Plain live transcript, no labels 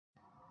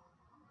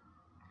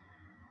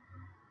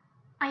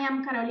I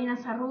am Carolina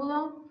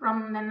Sarrudo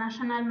from the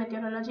National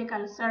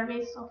Meteorological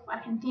Service of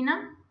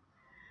Argentina.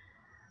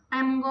 I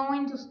am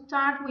going to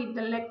start with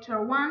the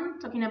lecture 1,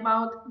 talking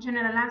about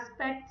general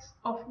aspects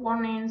of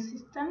warning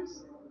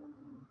systems.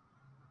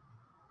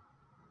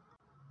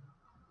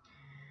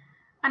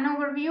 An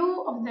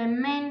overview of the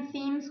main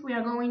themes we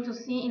are going to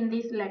see in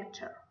this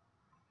lecture.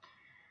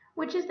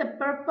 Which is the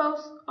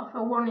purpose of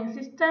a warning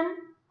system?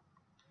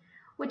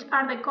 Which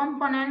are the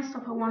components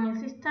of a warning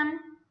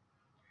system?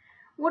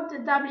 What the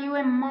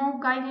WMO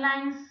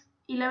guidelines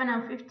 11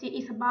 and 50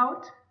 is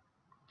about,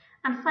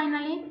 and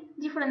finally,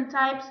 different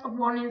types of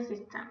warning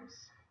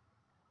systems.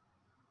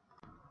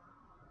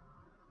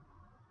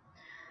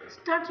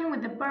 Starting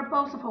with the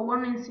purpose of a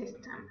warning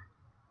system.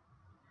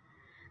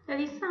 The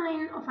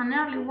design of an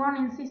early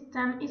warning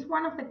system is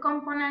one of the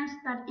components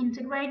that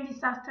integrate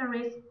disaster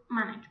risk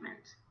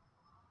management.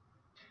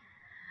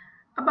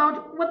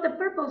 About what the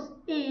purpose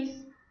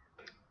is,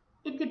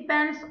 it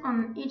depends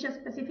on each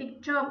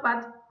specific job,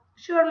 but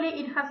surely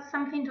it has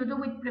something to do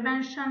with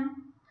prevention,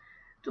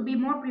 to be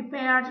more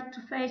prepared to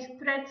face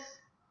threats,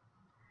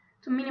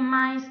 to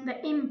minimize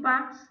the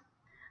impacts,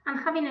 and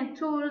having a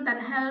tool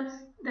that helps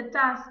the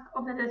task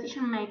of the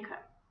decision maker.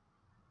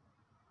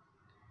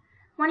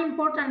 One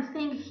important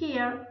thing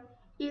here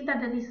is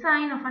that the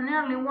design of an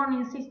early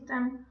warning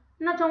system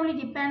not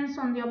only depends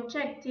on the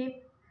objective,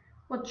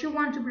 what you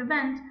want to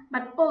prevent,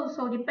 but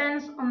also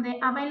depends on the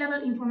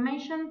available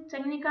information,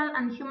 technical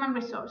and human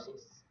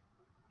resources.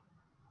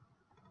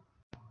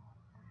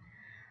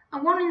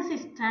 A warning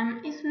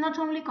system is not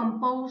only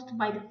composed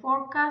by the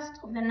forecast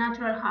of the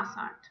natural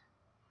hazard.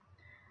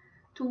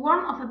 To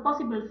warn of a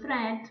possible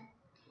threat,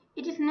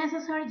 it is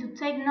necessary to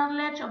take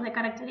knowledge of the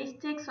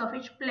characteristics of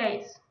each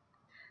place.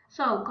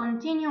 So,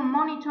 continued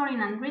monitoring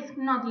and risk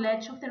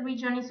knowledge of the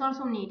region is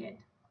also needed.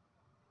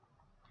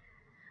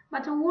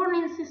 But a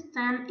warning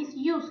system is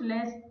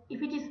useless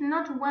if it is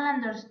not well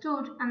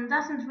understood and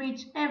doesn't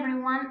reach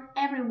everyone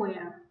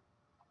everywhere.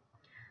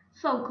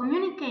 So,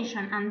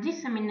 communication and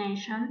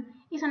dissemination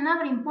is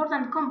another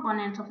important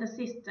component of the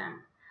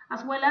system,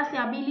 as well as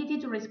the ability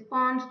to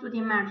respond to the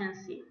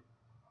emergency.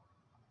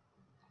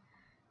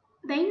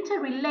 The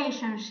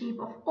interrelationship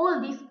of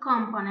all these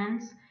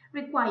components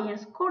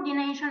requires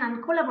coordination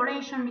and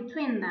collaboration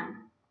between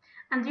them,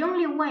 and the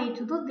only way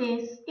to do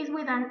this is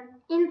with an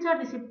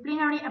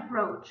interdisciplinary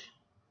approach.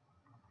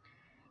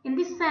 In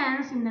this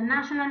sense, in the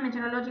National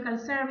Meteorological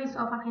Service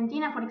of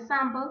Argentina, for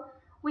example,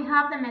 we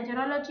have the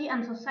Meteorology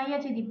and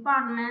Society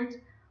Department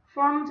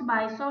formed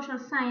by social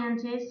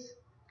scientists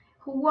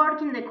who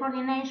work in the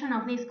coordination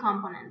of these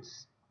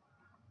components.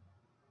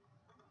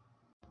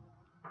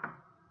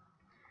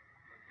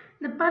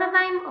 The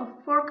paradigm of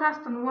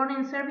forecast and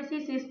warning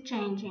services is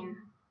changing.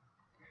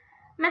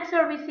 Met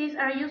services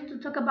are used to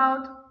talk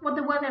about what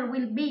the weather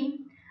will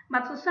be,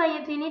 but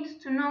society needs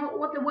to know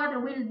what the weather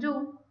will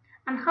do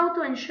and how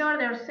to ensure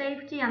their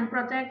safety and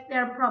protect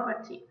their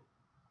property.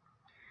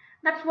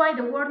 That's why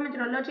the World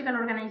Meteorological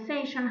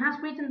Organization has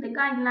written the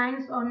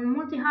guidelines on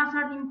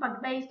multi-hazard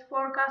impact-based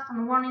forecast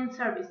and warning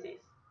services,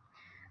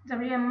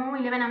 WMO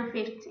 11 and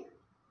 50.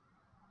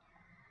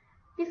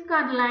 These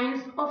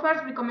guidelines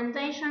offers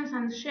recommendations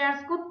and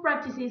shares good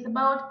practices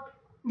about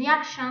the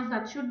actions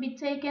that should be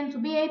taken to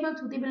be able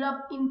to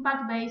develop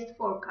impact-based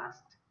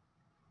forecast.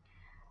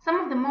 Some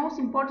of the most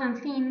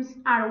important themes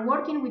are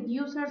working with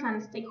users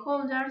and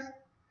stakeholders,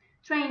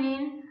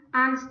 training,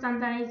 and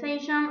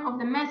standardization of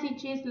the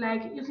messages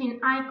like using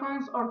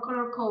icons or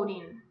color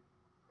coding.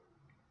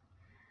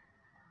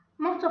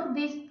 Most of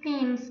these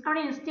themes are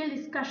in still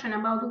discussion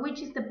about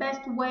which is the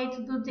best way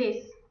to do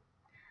this,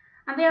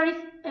 and there is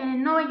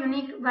no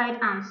unique right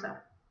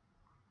answer.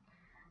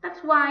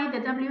 That's why the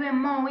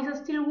WMO is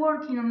still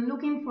working on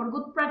looking for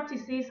good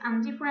practices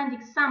and different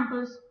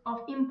examples of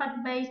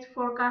impact-based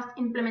forecast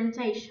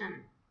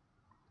implementation.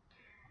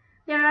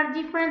 There are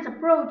different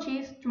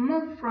approaches to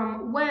move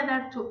from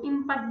weather to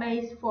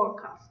impact-based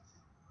forecasts.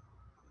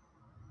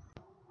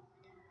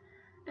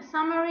 A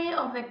summary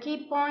of the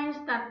key points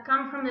that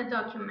come from the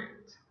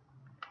document.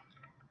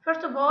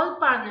 First of all,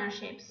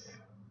 partnerships.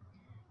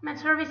 Met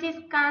services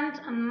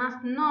can't and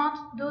must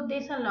not do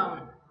this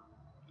alone.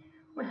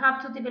 We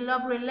have to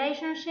develop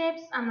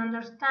relationships and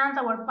understand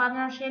our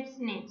partnerships'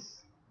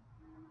 needs.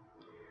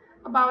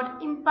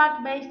 About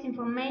impact-based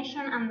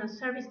information and the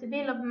service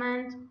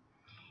development,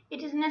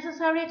 it is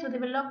necessary to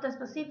develop the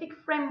specific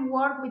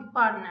framework with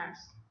partners,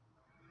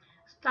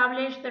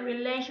 establish the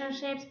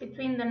relationships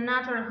between the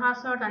natural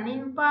hazard and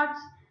impacts,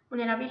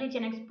 vulnerability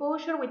and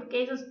exposure with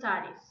case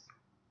studies.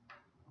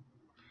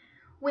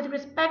 With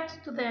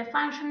respect to the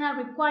functional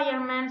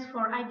requirements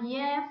for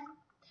IDF,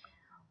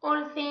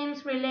 all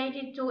themes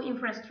related to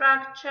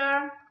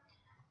infrastructure,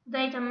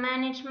 data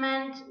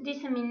management,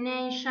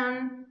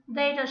 dissemination,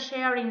 data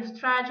sharing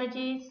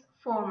strategies,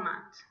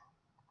 format.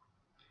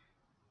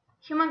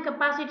 Human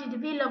capacity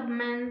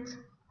development.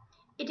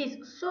 It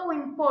is so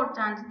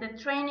important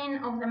the training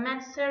of the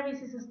Met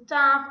Services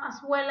staff as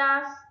well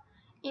as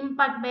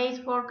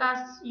impact-based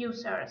forecasts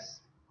users.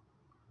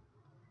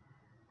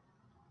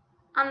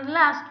 And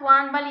last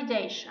one,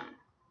 validation.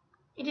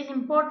 It is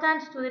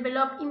important to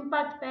develop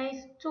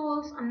impact-based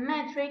tools and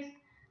metrics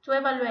to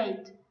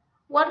evaluate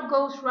what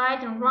goes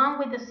right and wrong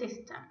with the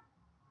system.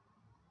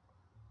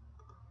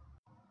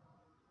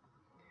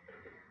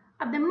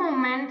 At the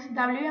moment,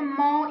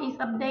 WMO is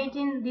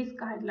updating these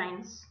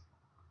guidelines.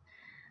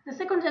 The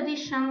second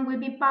edition will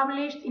be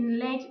published in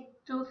late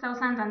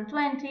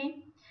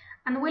 2020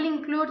 and will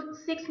include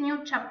 6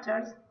 new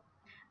chapters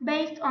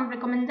based on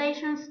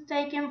recommendations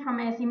taken from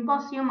a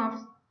symposium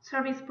of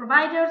service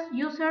providers,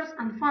 users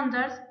and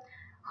funders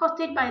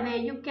hosted by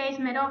the UK's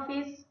Met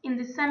Office in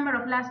December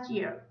of last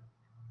year.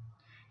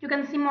 You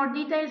can see more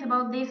details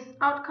about these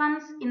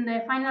outcomes in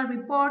the final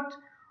report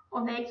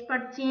of the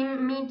expert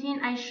team meeting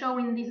I show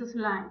in this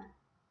slide.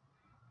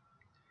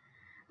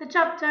 The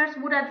chapters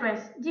would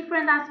address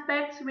different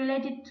aspects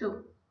related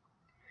to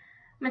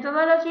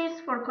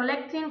methodologies for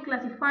collecting,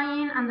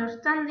 classifying,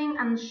 understanding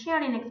and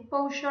sharing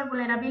exposure,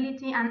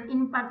 vulnerability and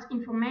impact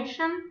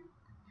information,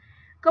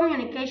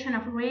 communication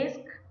of risk,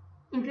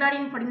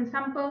 including, for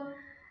example,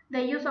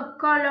 the use of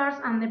colors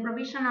and the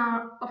provision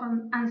of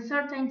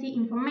uncertainty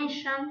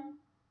information,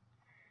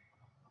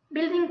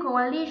 building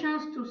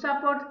coalitions to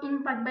support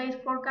impact-based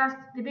forecast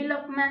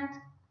development,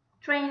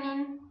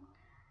 training,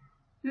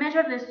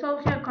 measure the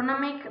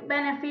socio-economic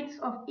benefits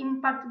of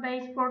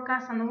impact-based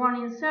forecast and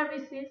warning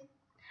services,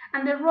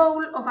 and the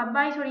role of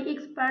advisory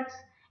experts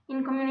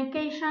in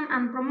communication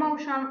and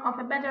promotion of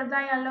a better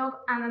dialogue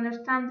and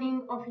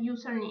understanding of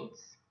user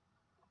needs.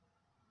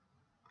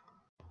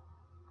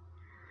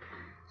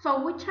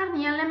 So, which are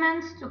the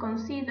elements to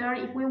consider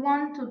if we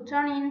want to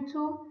turn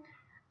into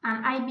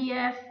an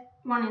IBF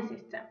warning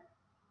system?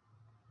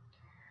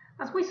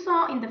 As we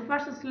saw in the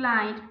first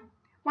slide,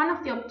 one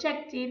of the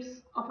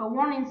objectives of a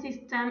warning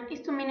system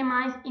is to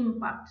minimize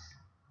impacts.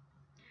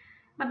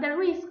 But the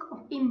risk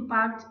of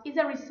impact is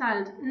a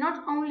result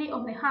not only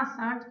of the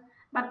hazard,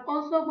 but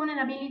also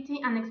vulnerability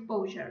and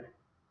exposure.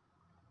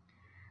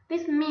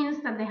 This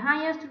means that the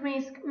highest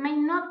risk may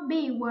not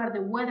be where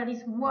the weather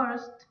is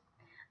worst,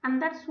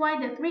 and that's why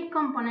the 3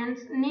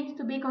 components need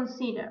to be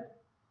considered.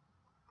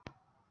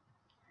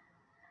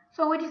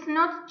 So it is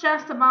not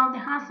just about the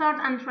hazard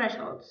and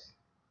thresholds.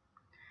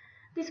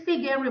 This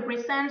figure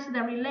represents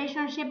the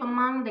relationship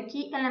among the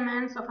key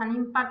elements of an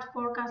impact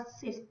forecast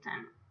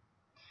system.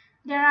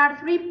 There are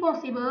 3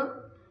 possible,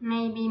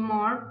 maybe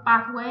more,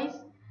 pathways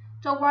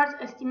towards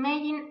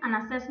estimating an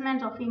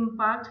assessment of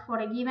impact for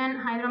a given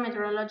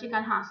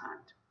hydrometeorological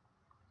hazard.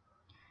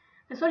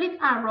 The solid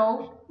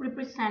arrows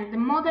represent the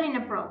modeling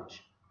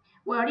approach,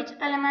 where each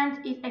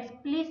element is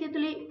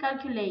explicitly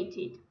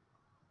calculated,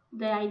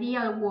 the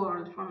ideal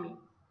world for me.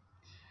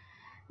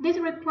 This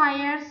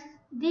requires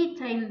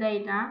detailed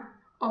data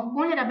of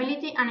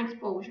vulnerability and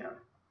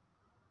exposure.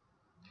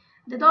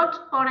 The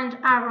dot orange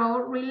arrow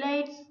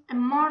relates a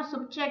more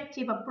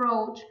subjective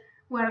approach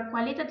where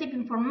qualitative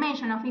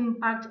information of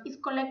impact is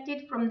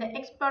collected from the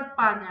expert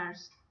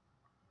partners.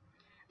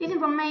 This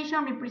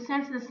information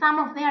represents the sum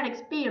of their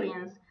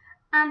experience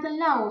and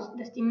allows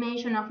the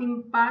estimation of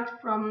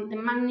impact from the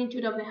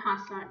magnitude of the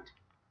hazard.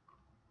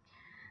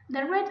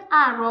 The red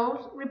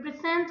arrows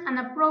represent an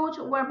approach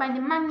whereby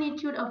the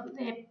magnitude of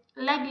the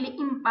likely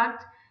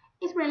impact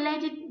is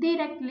related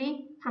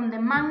directly from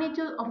the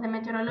magnitude of the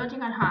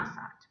meteorological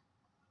hazard.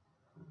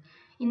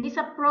 In this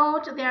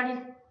approach, there is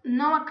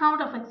no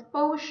account of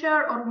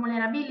exposure or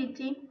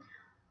vulnerability,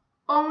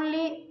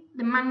 only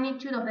the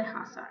magnitude of the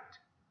hazard.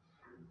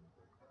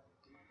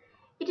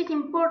 It is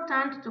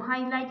important to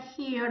highlight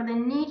here the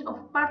need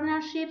of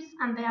partnerships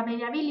and the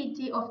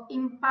availability of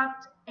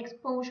impact,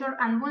 exposure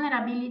and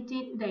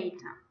vulnerability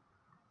data.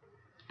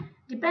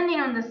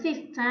 Depending on the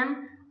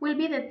system, will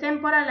be the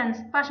temporal and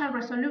spatial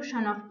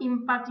resolution of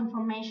impact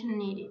information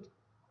needed.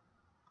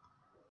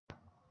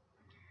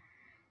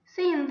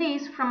 Seeing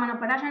this from an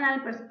operational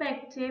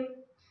perspective,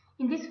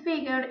 in this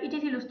figure it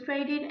is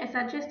illustrated a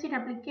suggested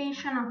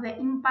application of the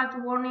impact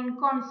warning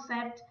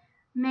concept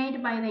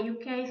made by the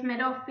UK's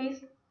Met Office,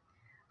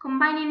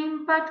 combining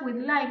impact with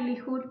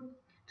likelihood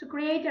to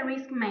create a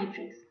risk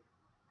matrix,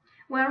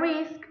 where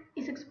risk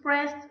is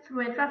expressed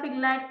through a traffic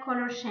light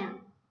color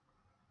scheme.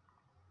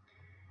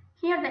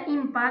 Here the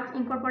impact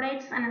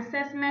incorporates an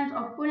assessment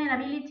of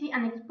vulnerability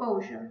and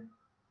exposure.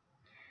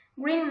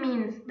 Green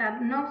means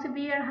that no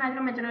severe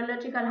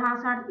hydrometeorological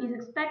hazard is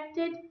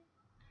expected,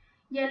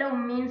 yellow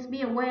means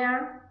be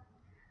aware,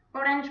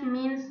 orange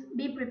means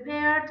be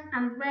prepared,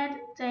 and red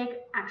take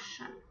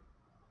action.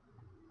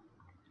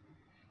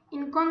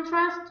 In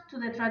contrast to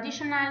the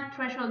traditional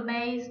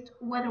threshold-based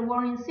weather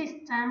warning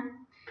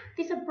system,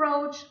 this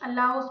approach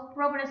allows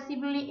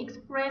progressively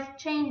expressed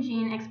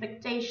changing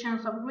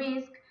expectations of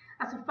risk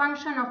as a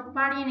function of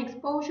varying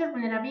exposure,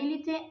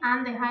 vulnerability,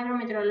 and the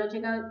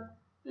hydrometeorological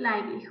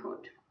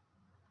likelihood.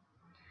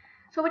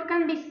 So it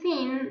can be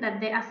seen that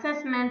the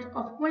assessment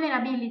of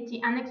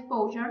vulnerability and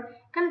exposure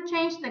can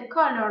change the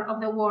color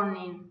of the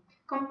warning,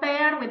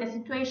 compared with the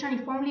situation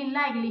if only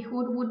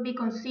likelihood would be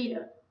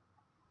considered.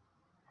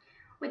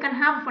 We can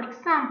have, for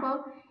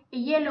example, a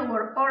yellow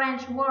or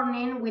orange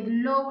warning with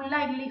low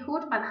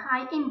likelihood but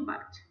high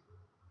impact.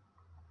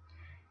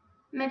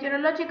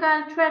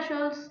 Meteorological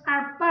thresholds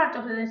are part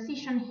of the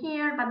decision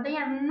here, but they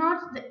are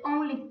not the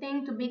only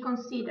thing to be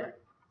considered.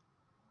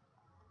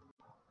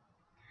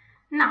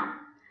 Now,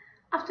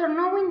 after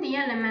knowing the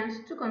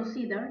elements to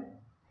consider,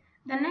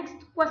 the next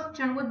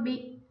question would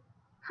be,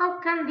 how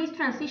can this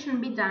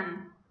transition be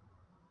done?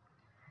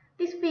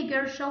 This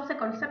figure shows a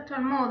conceptual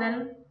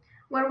model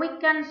where we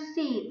can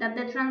see that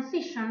the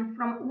transition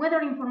from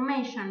weather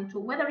information to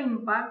weather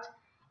impact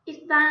is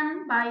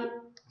done by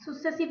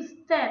successive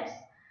steps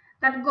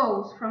that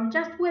goes from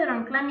just weather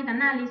and climate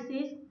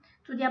analysis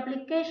to the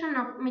application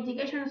of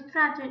mitigation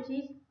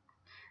strategies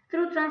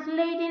through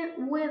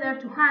translating weather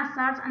to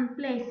hazards and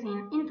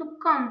placing into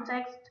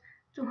context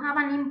to have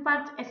an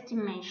impact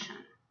estimation.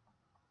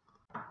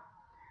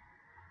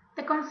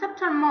 The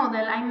conceptual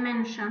model I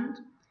mentioned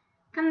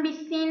can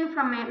be seen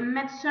from a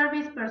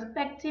Met-Service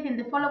perspective in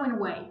the following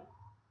way.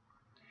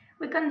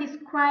 We can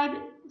describe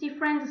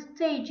different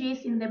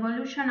stages in the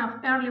evolution of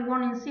early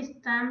warning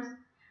systems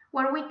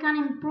where we can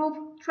improve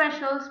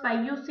thresholds by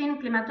using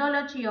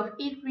climatology of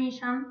each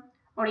region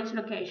or each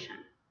location.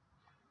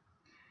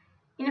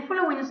 In the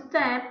following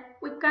step,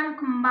 we can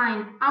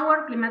combine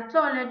our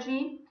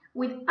climatology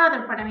with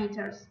other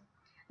parameters,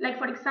 like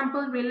for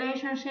example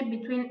relationship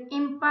between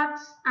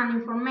impacts and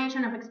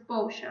information of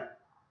exposure.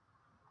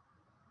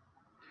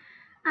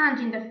 And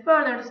in the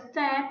further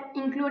step,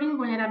 including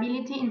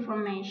vulnerability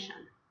information.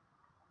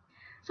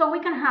 So we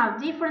can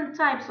have different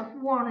types of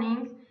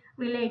warnings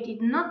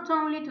related not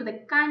only to the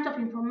kind of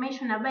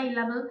information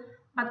available,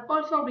 but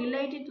also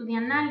related to the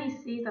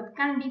analysis that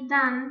can be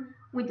done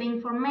with the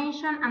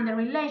information and the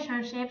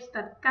relationships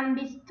that can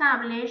be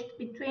established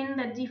between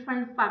the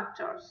different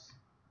factors.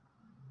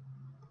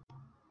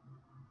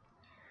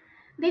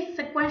 These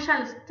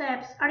sequential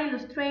steps are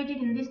illustrated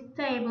in this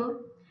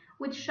table,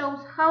 which shows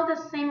how the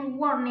same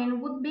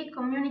warning would be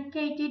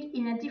communicated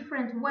in a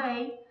different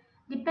way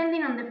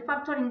depending on the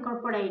factor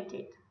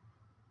incorporated.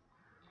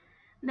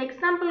 The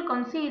example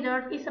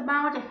considered is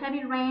about a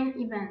heavy rain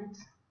event.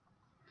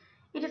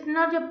 It is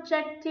not the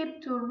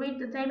objective to read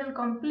the table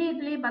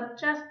completely, but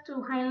just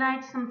to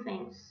highlight some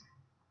things.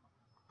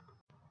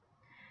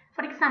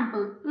 For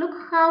example, look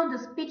how the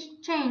speech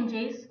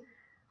changes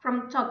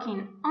from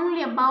talking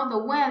only about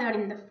the weather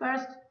in the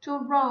first two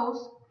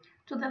rows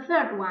to the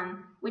third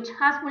one, which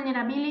has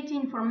vulnerability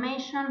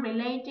information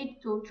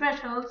related to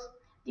thresholds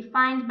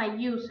defined by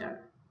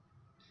user.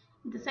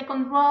 In the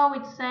second row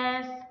it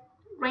says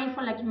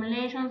rainfall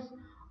accumulations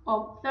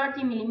of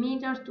 30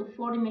 millimeters to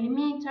 40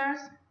 millimeters.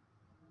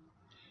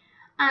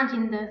 And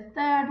in the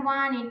third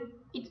one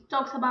it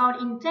talks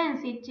about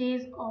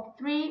intensities of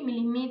 3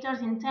 millimeters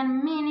in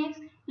 10 minutes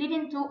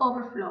leading to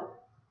overflow.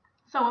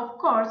 So of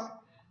course,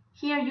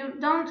 here you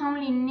don't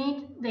only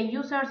need the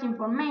user's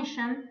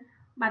information,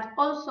 but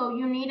also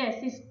you need a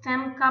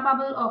system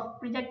capable of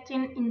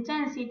predicting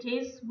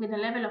intensities with a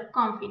level of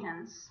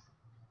confidence.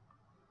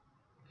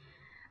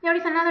 There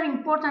is another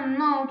important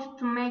note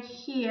to make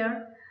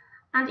here,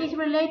 and is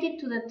related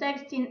to the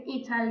text in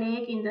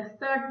italic in the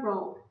third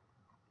row.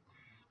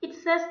 It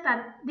says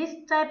that this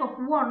type of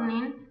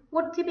warning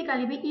would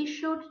typically be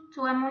issued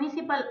to a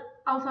municipal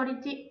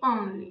authority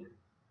only.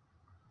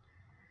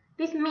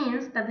 This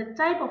means that the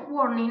type of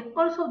warning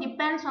also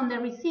depends on the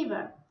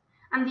receiver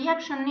and the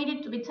action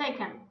needed to be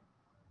taken.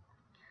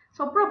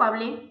 So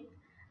probably,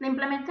 the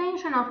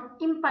implementation of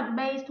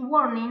impact-based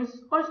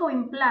warnings also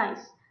implies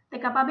the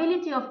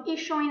capability of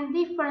issuing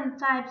different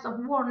types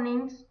of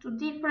warnings to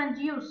different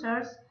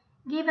users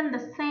given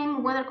the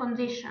same weather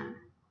condition.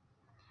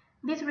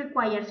 This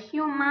requires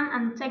human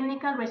and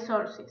technical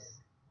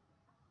resources.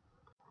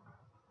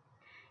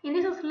 In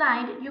this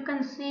slide, you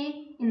can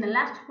see in the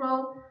last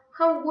row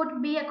how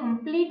would be a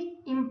complete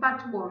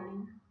impact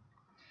warning.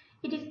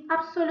 It is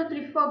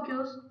absolutely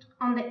focused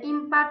on the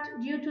impact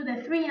due to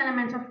the three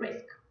elements of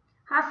risk: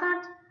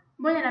 hazard,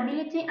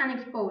 vulnerability, and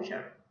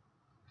exposure.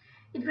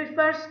 It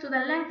refers to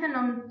the lengthened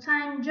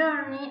on-time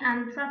journey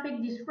and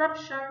traffic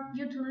disruption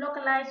due to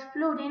localized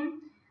flooding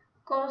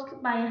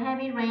caused by a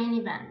heavy rain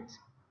event.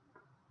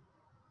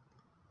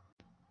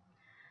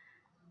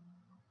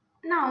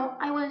 Now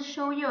I will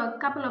show you a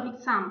couple of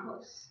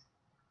examples.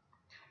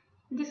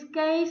 In this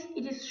case,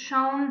 it is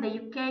shown the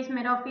UK's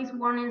Met Office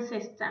warning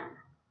system.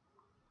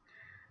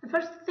 The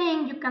first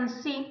thing you can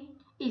see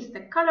is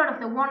the color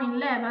of the warning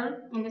level,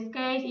 in this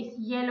case is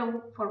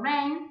yellow for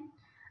rain,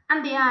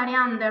 and the area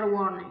under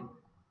warning.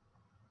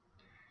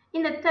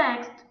 In the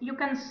text, you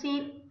can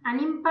see an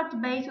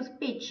impact-based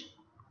speech,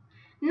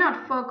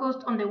 not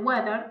focused on the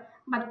weather,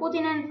 but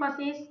putting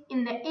emphasis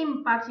in the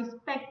impacts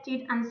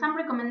expected and some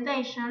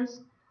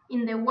recommendations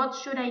in the what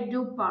should I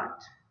do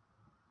part.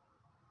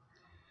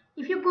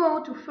 If you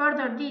go to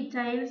further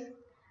details,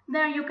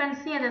 there you can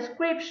see a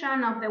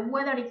description of the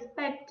weather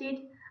expected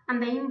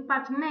and the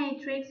impact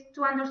matrix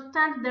to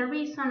understand the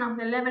reason of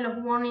the level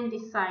of warning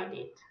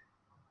decided.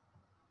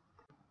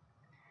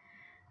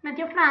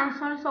 Meteo France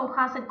also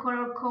has a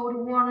color code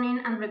warning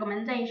and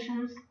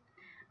recommendations,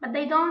 but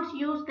they don't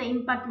use the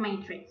impact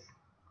matrix.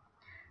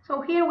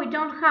 So here we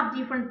don't have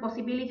different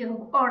possibilities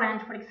of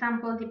orange, for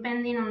example,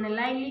 depending on the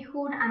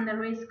likelihood and the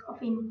risk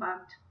of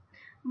impact.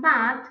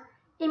 But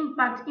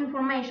impact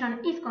information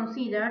is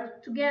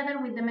considered together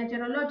with the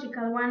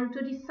meteorological one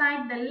to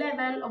decide the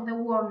level of the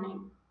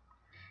warning.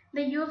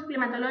 They use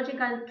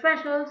climatological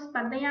thresholds,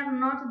 but they are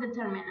not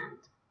determinant.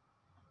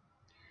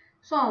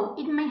 So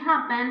it may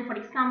happen, for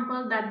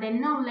example, that the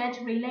knowledge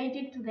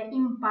related to the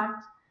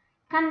impact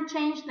can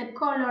change the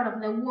color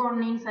of the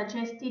warning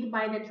suggested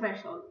by the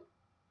threshold.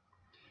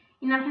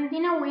 In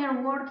Argentina, we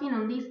are working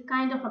on this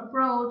kind of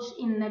approach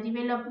in the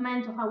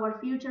development of our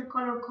future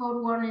color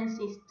code warning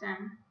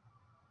system.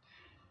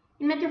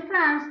 In Meteo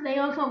France, they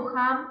also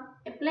have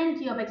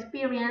plenty of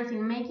experience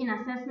in making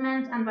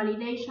assessments and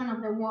validation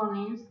of the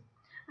warnings,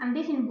 and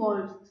this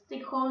involves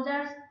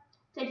stakeholders,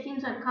 takes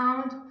into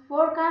account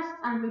forecasts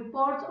and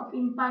reports of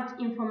impact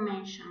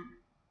information.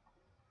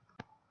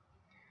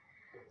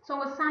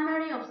 So a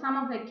summary of some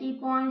of the key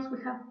points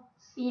we have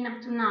seen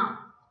up to now.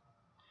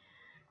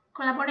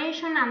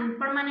 Collaboration and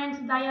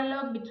permanent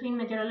dialogue between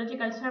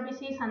meteorological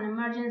services and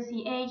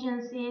emergency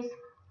agencies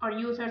or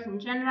users in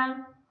general.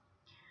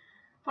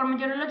 For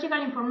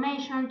meteorological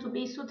information to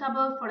be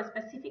suitable for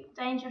specific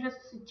dangerous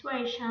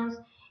situations,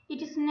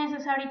 it is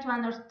necessary to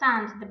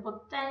understand the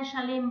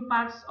potential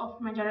impacts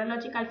of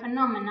meteorological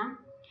phenomena,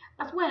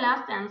 as well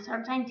as the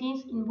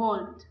uncertainties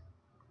involved.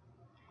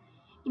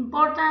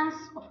 Importance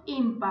of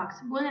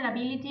impacts,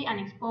 vulnerability and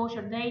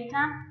exposure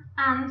data,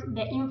 and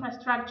the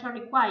infrastructure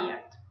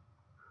required.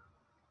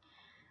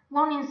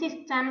 Warning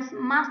systems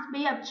must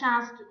be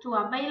adjusted to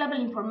available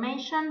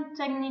information,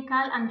 technical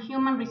and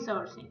human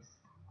resources.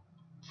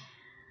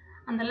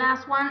 And the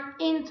last one,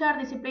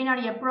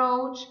 interdisciplinary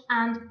approach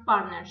and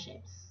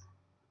partnerships.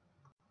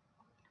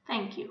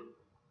 Thank you.